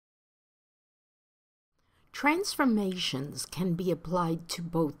Transformations can be applied to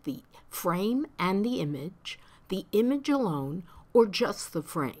both the frame and the image alone, or just the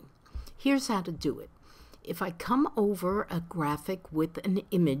frame. Here's how to do it. If I come over a graphic with an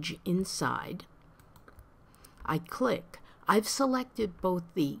image inside, I click. I've selected both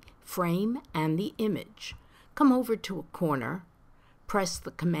the frame and the image. Come over to a corner, press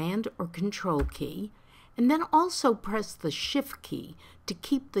the Command or Control key, and then also press the Shift key to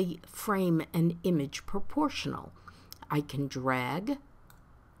keep the frame and image proportional. I can drag,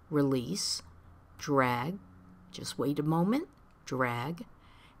 release, drag, just wait a moment, drag,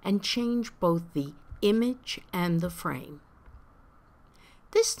 and change both the image and the frame.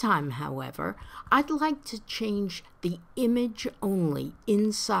 This time, however, I'd like to change the image only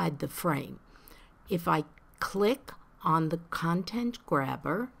inside the frame. If I click on the content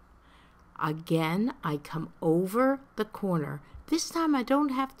grabber, again, I come over the corner. This time I don't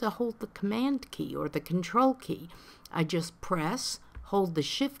have to hold the Command key or the Control key. I just press, hold the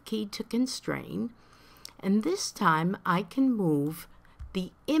Shift key to constrain, and this time I can move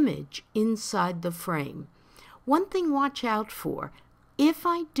the image inside the frame. One thing watch out for, if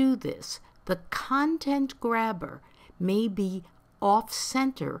I do this, the content grabber may be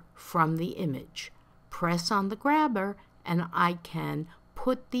off-center from the image. Press on the grabber and I can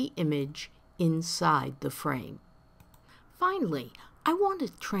put the image inside the frame. Finally, I want to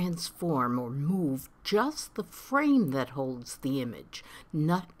transform or move just the frame that holds the image,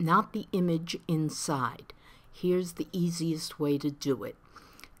 not the image inside. Here's the easiest way to do it.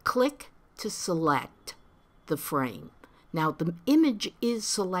 Click to select the frame. Now the image is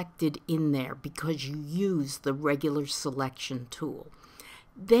selected in there because you use the regular selection tool.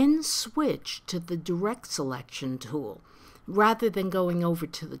 Then switch to the direct selection tool. Rather than going over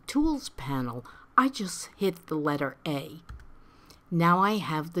to the Tools panel, I just hit the letter A. Now I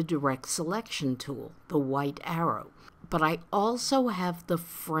have the direct selection tool, the white arrow, but I also have the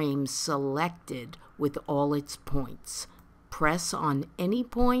frame selected with all its points. Press on any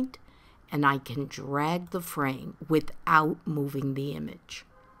point and I can drag the frame without moving the image.